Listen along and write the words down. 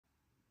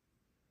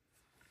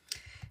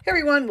Hey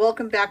everyone,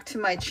 welcome back to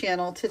my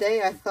channel.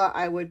 Today I thought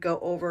I would go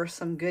over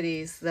some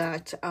goodies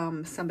that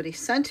somebody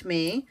sent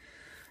me,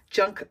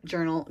 junk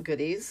journal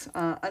goodies.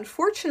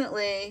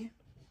 Unfortunately,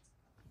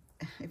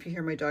 if you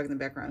hear my dog in the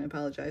background, I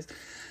apologize.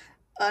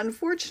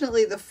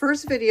 Unfortunately, the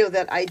first video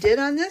that I did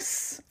on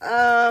this,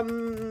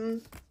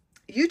 YouTube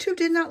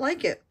did not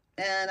like it,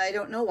 and I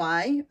don't know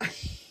why. I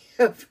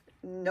have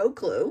no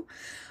clue.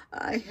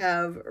 I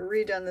have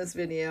redone this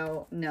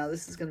video. Now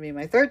this is going to be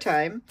my third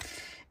time.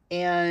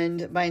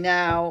 And by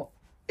now,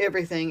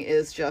 everything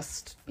is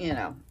just, you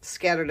know,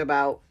 scattered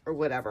about or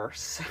whatever.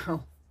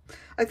 So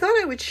I thought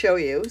I would show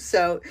you.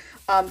 So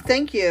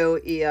thank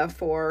you, Eya,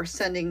 for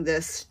sending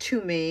this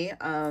to me.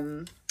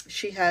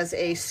 She has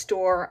a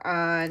store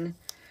on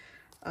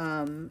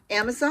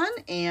Amazon,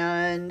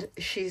 and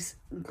she's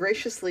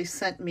graciously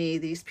sent me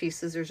these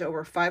pieces. There's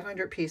over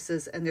 500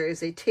 pieces, and there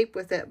is a tape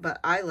with it, but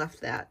I left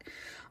that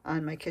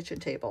on my kitchen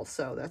table.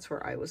 So that's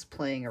where I was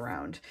playing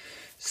around.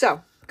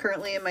 So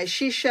currently in my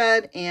she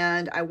shed,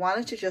 and I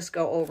wanted to just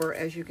go over,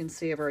 as you can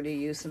see, I've already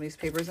used some of these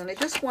papers, and I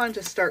just wanted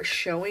to start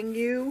showing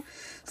you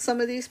some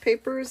of these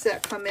papers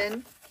that come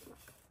in.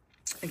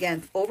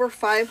 Again, over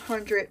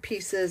 500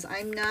 pieces.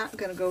 I'm not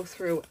going to go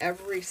through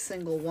every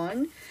single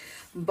one,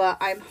 but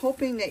I'm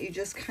hoping that you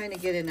just kind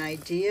of get an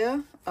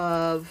idea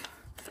of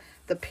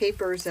the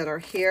papers that are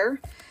here.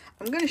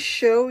 I'm going to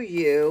show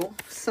you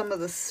some of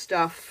the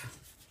stuff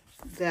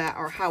that,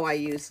 or how I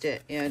used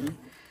it in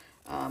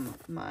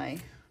my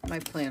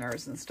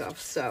planners and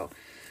stuff. So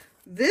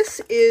this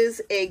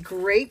is a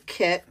great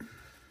kit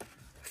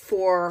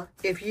for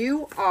if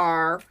you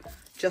are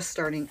just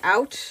starting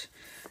out,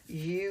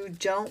 you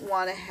don't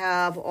want to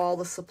have all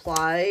the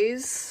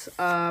supplies.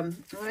 When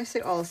I say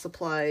all the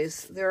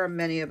supplies, there are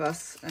many of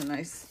us, and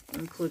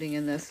including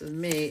in this is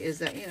me, is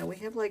that, you know,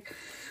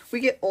 we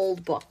get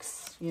old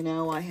books. You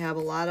know, I have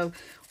a lot of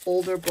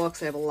older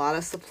books. I have a lot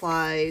of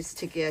supplies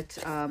to get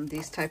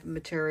these type of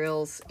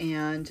materials,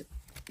 and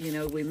you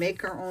know, we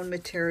make our own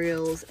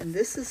materials, and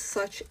this is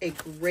such a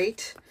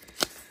great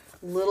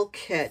little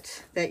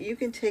kit that you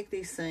can take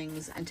these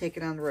things and take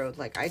it on the road.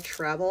 Like, I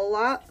travel a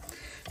lot,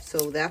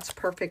 so that's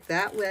perfect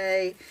that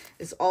way.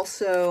 Is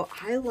also,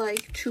 I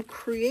like to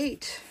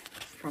create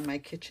from my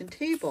kitchen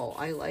table.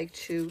 I like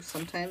to,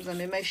 sometimes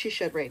I'm in my she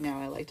shed right now.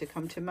 I like to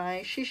come to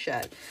my she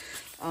shed.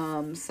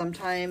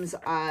 Sometimes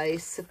I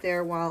sit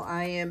there while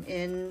I am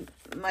in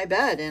my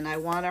bed and I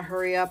want to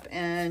hurry up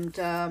and,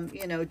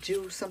 you know,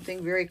 do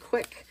something very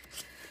quick.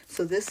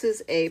 So this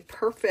is a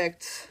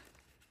perfect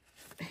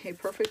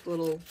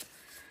little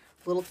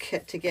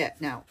kit to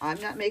get. Now, I'm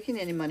not making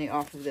any money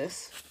off of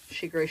this.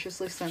 She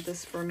graciously sent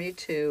this for me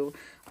to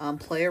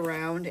play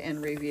around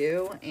and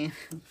review, and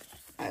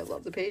I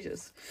love the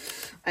pages.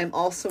 I'm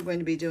also going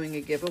to be doing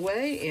a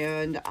giveaway,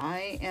 and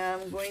I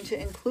am going to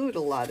include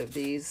a lot of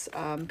these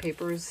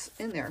papers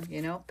in there,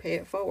 you know, pay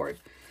it forward.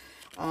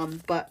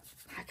 But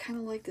I kind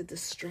of like the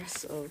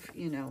distress of,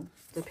 you know,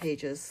 the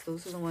pages.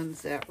 Those are the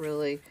ones that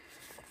really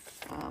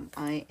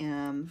I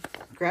am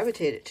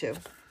gravitated to.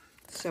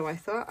 So I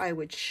thought I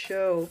would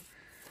show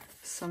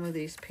some of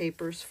these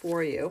papers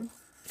for you,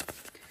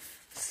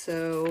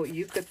 so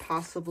you could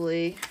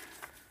possibly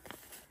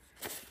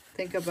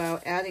think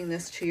about adding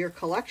this to your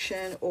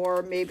collection,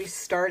 or maybe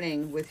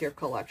starting with your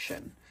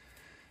collection.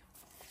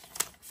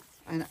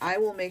 And I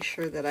will make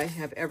sure that I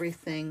have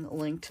everything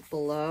linked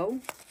below.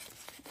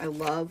 I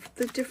love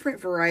the different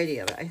variety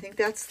of it. I think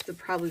that's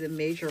probably the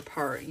major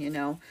part, you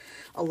know.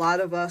 A lot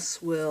of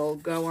us will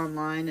go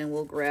online and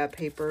we'll grab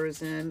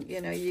papers, and,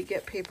 you know, you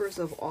get papers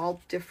of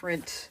all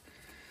different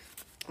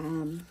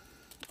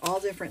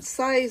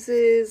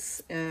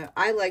sizes.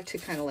 I like to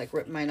kind of like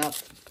rip mine up.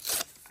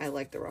 I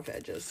like the rough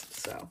edges,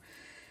 so.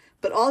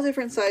 But all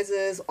different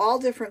sizes, all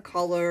different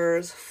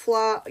colors,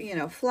 you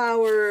know,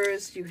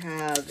 flowers. You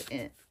have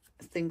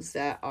things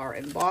that are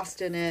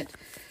embossed in it.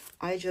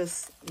 I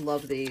just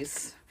love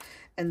these.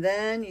 And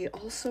then you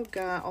also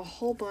got a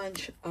whole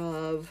bunch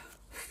of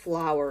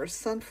flowers,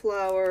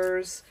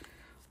 sunflowers,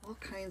 all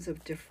kinds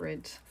of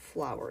different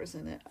flowers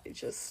in it.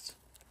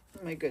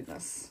 Oh my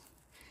goodness.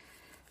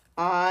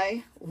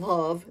 I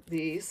love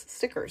these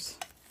stickers.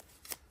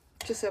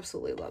 Just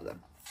absolutely love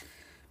them.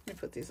 Let me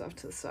put these off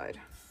to the side.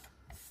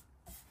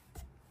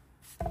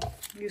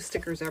 Use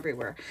stickers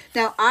everywhere.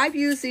 Now, I've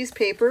used these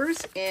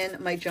papers in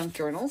my junk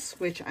journals,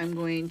 which I'm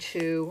going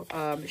to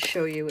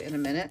show you in a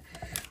minute.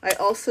 I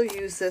also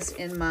use this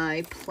in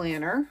my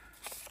planner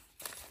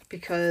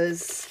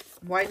because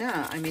why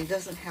not? I mean, it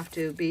doesn't have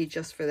to be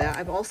just for that.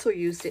 I've also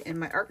used it in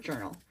my art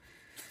journal.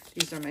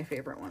 These are my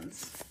favorite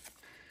ones.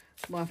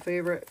 My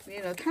favorite,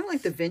 you know, kind of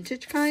like the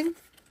vintage kind.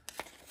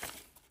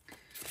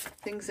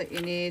 Things that you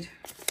need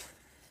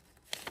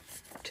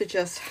to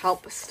just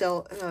help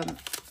still,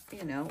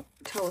 you know,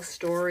 tell a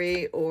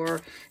story,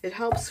 or it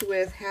helps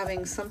with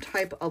having some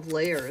type of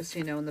layers,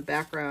 you know, in the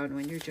background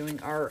when you're doing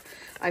art.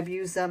 I've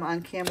used them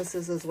on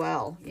canvases as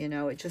well. You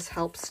know, it just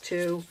helps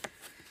to,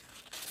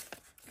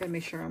 gotta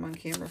make sure I'm on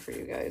camera for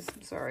you guys.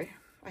 I'm sorry.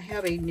 I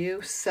have a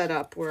new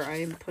setup where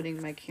I am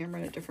putting my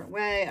camera in a different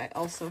way. I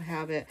also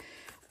have it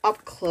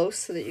up close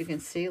so that you can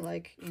see,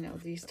 like, you know,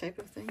 these type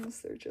of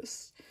things. They're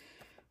just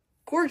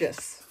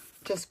gorgeous,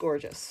 just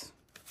gorgeous.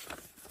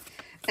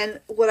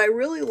 And what I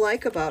really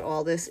like about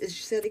all this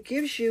is that it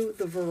gives you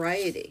the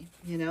variety.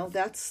 You know,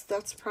 that's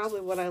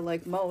probably what I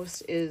like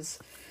most, is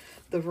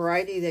the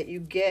variety that you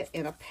get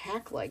in a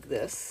pack like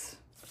this.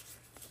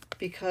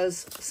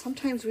 Because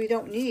sometimes we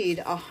don't need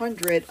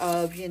 100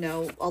 of, you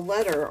know, a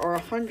letter, or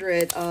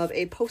 100 of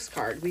a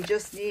postcard. We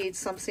just need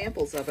some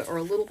samples of it,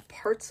 or little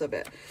parts of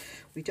it.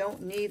 We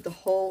don't need the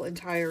whole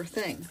entire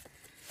thing.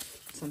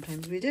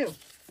 Sometimes we do.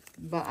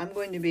 But I'm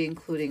going to be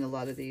including a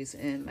lot of these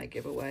in my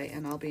giveaway,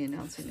 and I'll be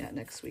announcing that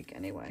next week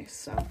anyway.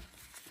 So,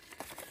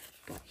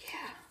 but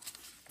yeah,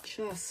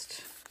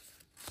 just,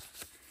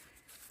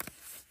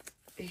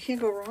 you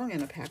can't go wrong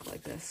in a pack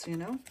like this, you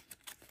know?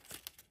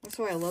 That's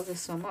why I love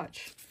this so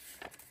much.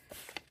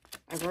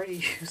 I've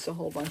already used a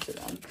whole bunch of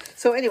them.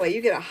 So anyway,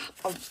 you get a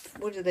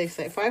what did they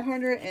say?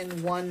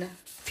 501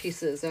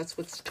 pieces. That's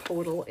what's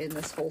total in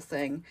this whole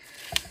thing.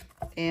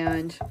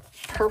 And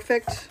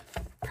perfect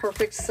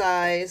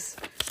size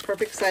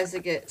to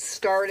get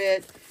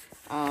started.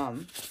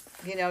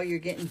 You know, you're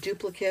getting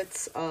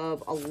duplicates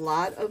of a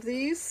lot of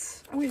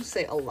these. I wouldn't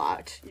say a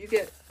lot. You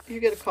get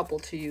a couple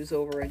to use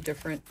over in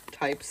different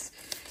types.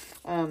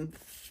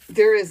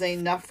 There is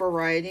enough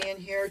variety in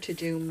here to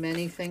do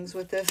many things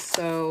with this.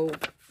 So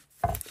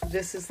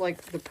this is like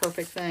the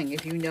perfect thing.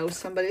 If you know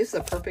somebody, it's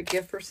a perfect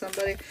gift for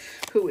somebody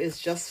who is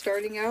just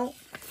starting out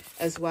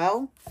as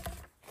well.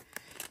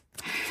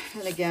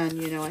 And again,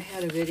 you know, I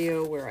had a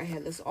video where I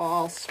had this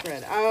all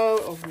spread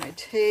out over my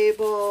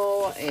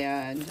table,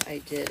 and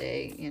I did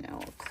a, you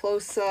know,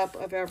 close-up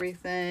of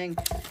everything,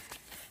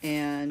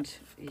 and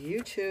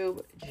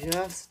YouTube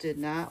just did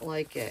not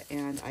like it,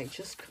 and I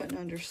just couldn't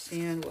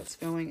understand what's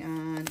going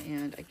on,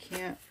 and I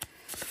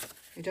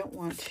don't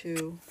want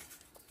to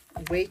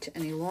wait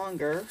any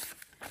longer,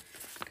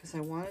 because I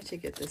wanted to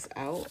get this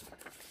out,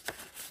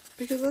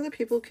 because other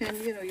people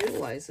can, you know,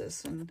 utilize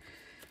this and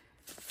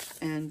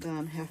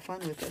have fun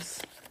with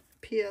this.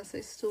 P.S.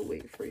 I still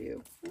wait for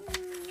you.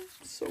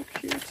 So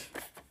cute.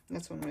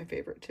 That's one of my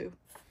favorite too.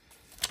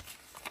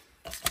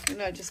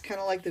 And I just kind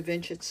of like the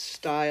vintage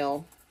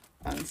style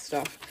on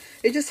stuff.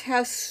 It just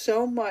has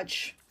so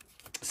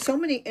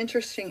many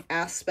interesting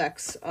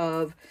aspects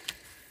of,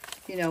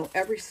 you know,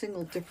 every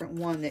single different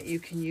one, that you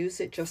can use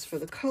it just for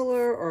the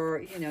color,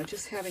 or, you know,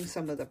 just having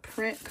some of the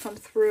print come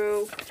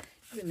through.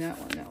 Even that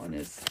one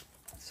is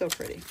so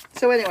pretty.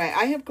 So anyway,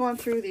 I have gone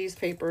through these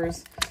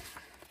papers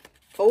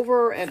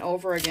over and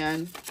over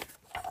again,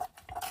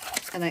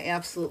 and I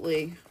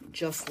absolutely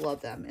just love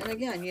them. And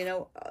again, you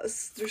know,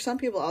 there's some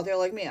people out there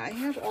like me. I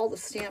have all the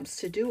stamps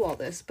to do all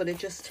this, but it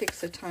just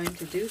takes the time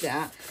to do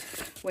that,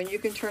 when you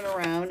can turn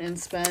around and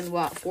spend,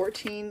 what,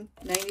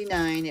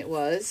 $14.99 it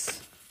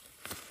was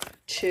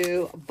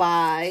to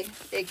buy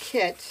a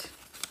kit,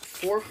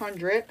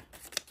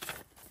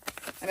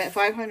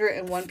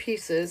 501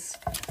 pieces.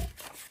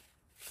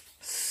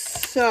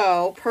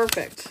 So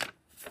perfect.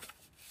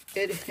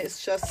 It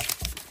is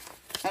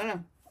just, I don't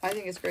know. I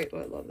think it's great. Oh,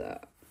 I love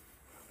that.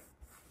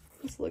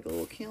 It's like a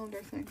little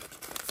calendar thing.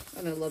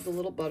 And I love the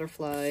little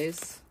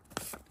butterflies.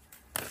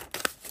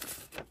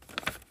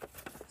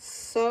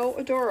 So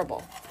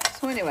adorable.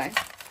 So anyway,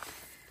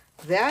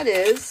 that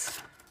is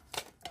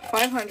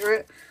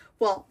 500.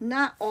 Well,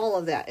 not all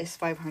of that is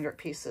 500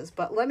 pieces,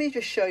 but let me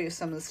just show you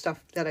some of the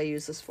stuff that I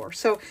use this for.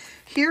 So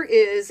here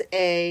is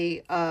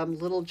a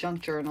little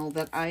junk journal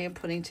that I am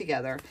putting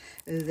together.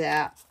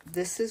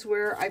 This is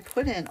where I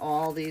put in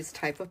all these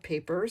type of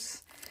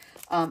papers.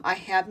 I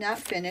have not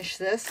finished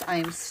this. I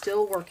am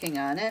still working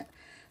on it.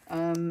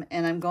 And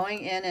I'm going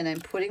in and I'm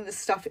putting the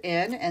stuff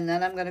in, and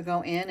then I'm going to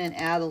go in and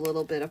add a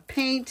little bit of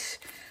paint.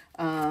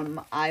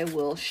 I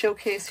will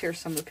showcase here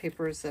some of the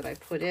papers that I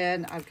put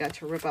in. I've got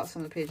to rip out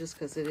some of the pages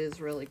because it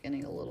is really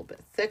getting a little bit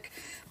thick,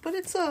 but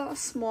it's a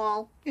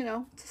small, you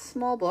know, it's a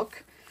small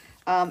book.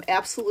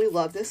 Absolutely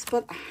love this,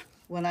 but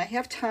when I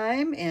have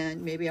time,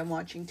 and maybe I'm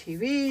watching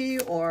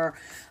TV, or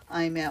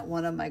I'm at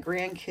one of my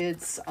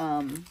grandkids',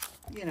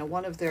 you know,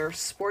 one of their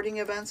sporting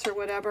events or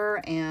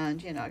whatever,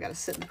 and, you know, I got to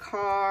sit in the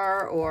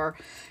car, or,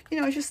 you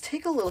know, just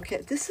take a little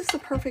kit. This is the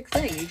perfect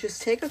thing. You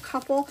just take a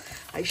couple,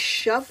 I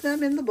shove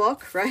them in the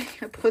book, right?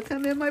 I put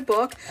them in my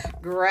book,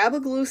 grab a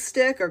glue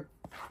stick or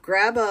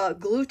grab a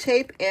glue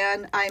tape,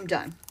 and I'm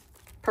done.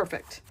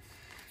 Perfect.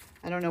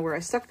 I don't know where I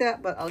stuck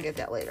that, but I'll get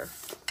that later.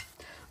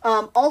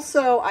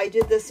 Also, I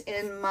did this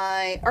in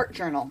my art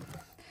journal.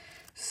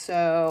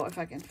 So if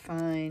I can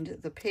find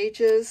the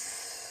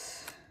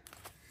pages,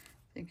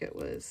 I think it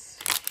was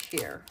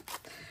here.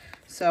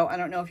 So I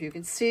don't know if you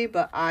can see,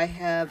 but I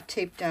have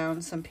taped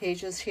down some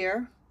pages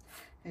here,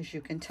 as you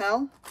can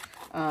tell.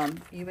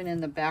 Even in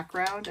the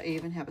background, I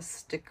even have a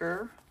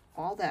sticker,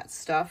 all that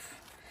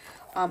stuff.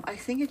 I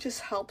think it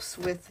just helps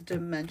with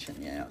dimension,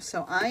 you know.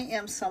 So I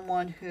am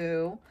someone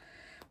who,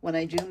 when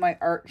I do my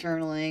art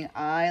journaling,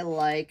 I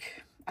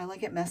like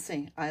it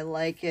messy. I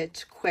like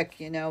it quick.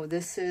 You know,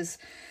 this is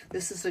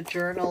a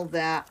journal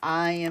that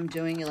I am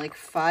doing like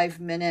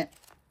 5-minute,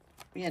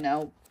 you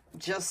know,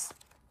 just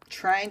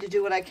trying to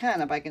do what I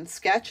can. If I can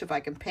sketch, if I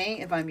can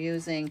paint, if I'm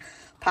using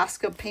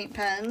Posca paint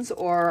pens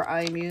or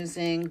I'm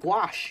using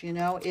gouache, you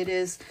know, it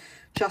is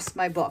just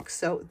my book.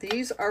 So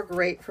these are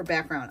great for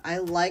background. I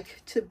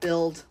like to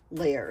build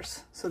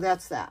layers. So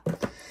that's that.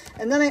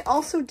 And then I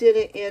also did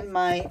it in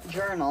my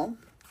journal.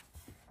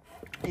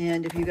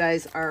 And if you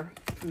guys are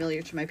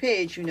familiar to my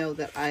page, you know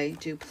that I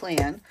do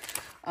plan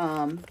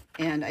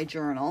and I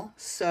journal.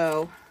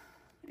 So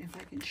if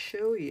I can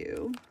show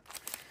you,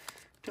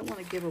 don't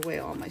want to give away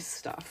all my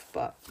stuff,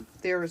 but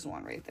there is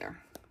one right there.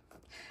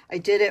 I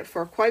did it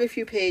for quite a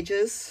few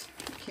pages.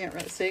 You can't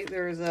really see.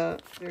 There's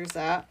that.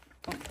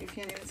 Oh, you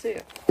can't even see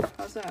it.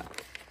 How's that?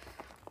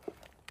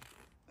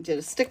 I did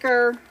a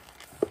sticker.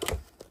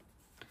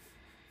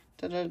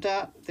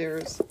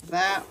 There's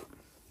that. I'm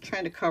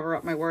trying to cover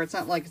up my words.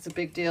 Not like it's a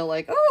big deal.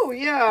 Like, oh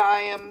yeah, I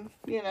am,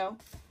 you know,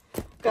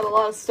 got a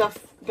lot of stuff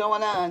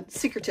going on.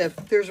 Secretive.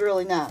 There's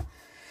really not.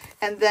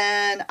 And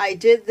then I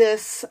did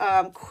this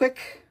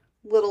quick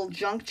little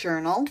junk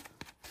journal,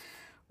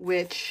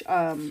 which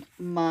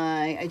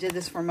I did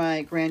this for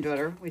my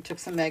granddaughter. We took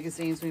some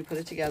magazines, we put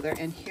it together,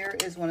 and here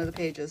is one of the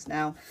pages.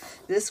 Now,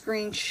 this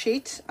green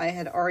sheet I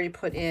had already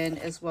put in,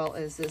 as well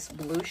as this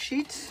blue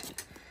sheet.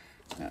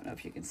 I don't know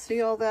if you can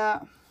see all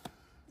that.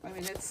 I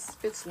mean,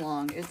 it's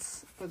long.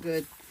 It's a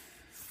good,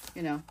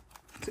 you know,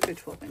 it's a good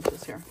 12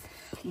 inches here.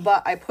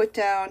 But I put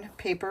down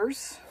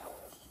papers,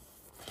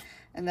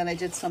 and then I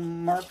did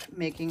some mark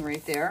making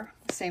right there.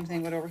 Same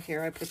thing with over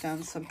here. I put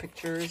down some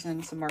pictures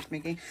and some mark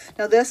making.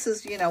 Now this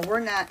is, you know, we're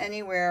not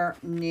anywhere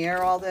near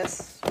all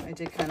this. I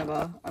did kind of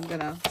I'm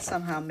going to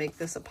somehow make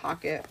this a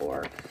pocket,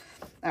 or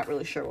not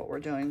really sure what we're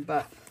doing,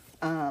 but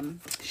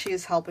she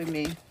is helping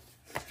me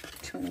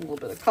doing a little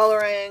bit of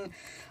coloring.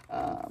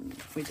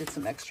 We did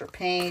some extra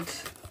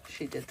paint.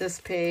 She did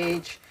this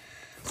page.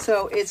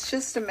 So it's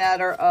just a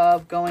matter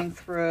of going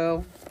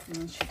through,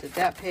 and she did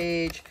that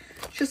page,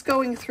 just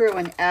going through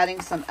and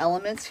adding some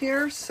elements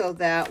here so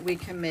that we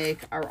can make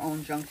our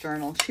own junk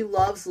journal. She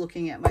loves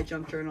looking at my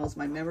junk journals,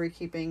 my memory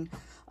keeping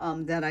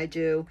that I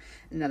do,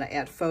 and then I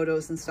add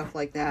photos and stuff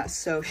like that.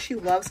 So she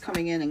loves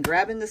coming in and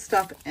grabbing this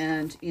stuff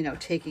and, you know,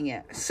 taking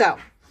it. So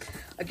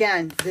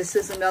again, this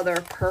is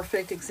another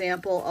perfect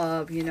example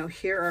of, you know,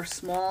 here are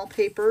small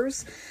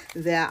papers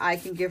that I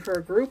can give her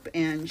a group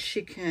and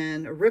she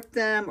can rip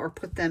them or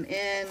put them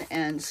in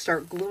and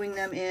start gluing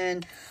them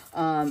in.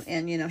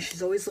 And, you know,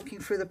 she's always looking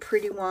for the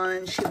pretty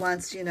ones. She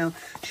wants, you know,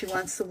 she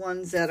wants the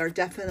ones that are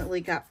definitely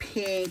got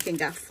pink and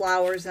got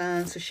flowers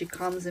on. So she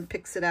comes and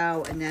picks it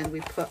out, and then we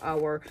put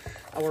our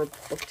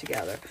book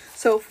together.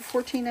 So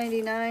for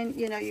 $14.99,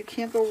 you know, you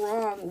can't go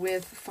wrong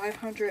with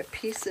 500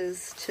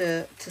 pieces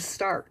to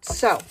start.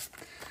 So,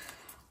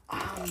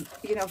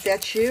 you know, if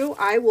that's you,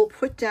 I will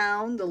put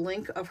down the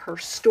link of her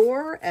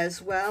store,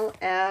 as well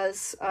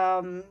as,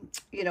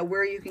 you know,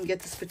 where you can get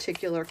this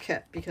particular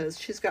kit, because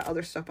she's got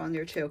other stuff on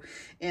there too.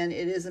 And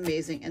it is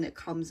amazing, and it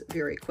comes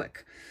very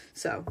quick.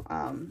 So,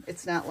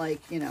 it's not like,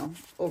 you know,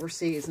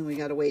 overseas and we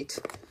got to wait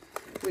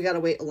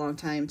a long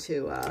time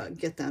to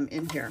get them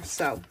in here.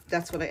 So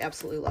that's what I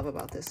absolutely love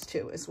about this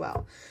too, as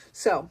well.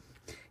 So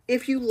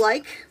if you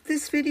like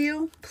this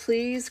video,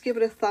 please give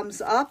it a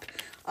thumbs up.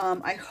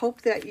 I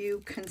hope that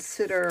you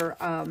consider,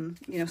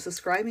 you know,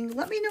 subscribing.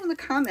 Let me know in the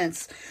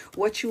comments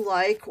what you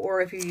like,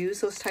 or if you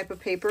use those type of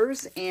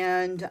papers.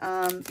 And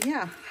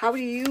yeah, how do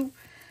you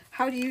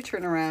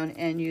turn around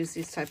and use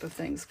these type of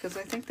things? Because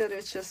I think that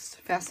it's just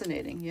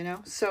fascinating, you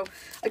know. So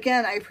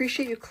again, I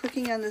appreciate you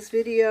clicking on this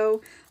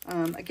video.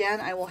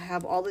 Again, I will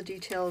have all the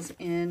details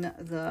in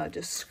the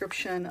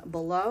description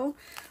below.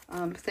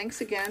 Thanks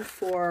again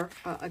for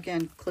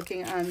again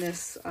clicking on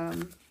this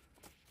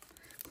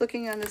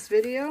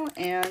video,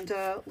 and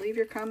leave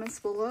your comments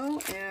below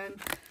and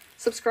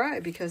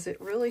subscribe, because it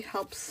really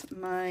helps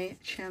my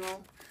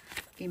channel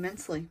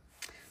immensely.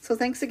 So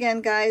thanks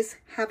again, guys.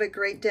 Have a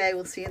great day.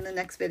 We'll see you in the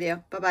next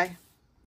video. Bye-bye.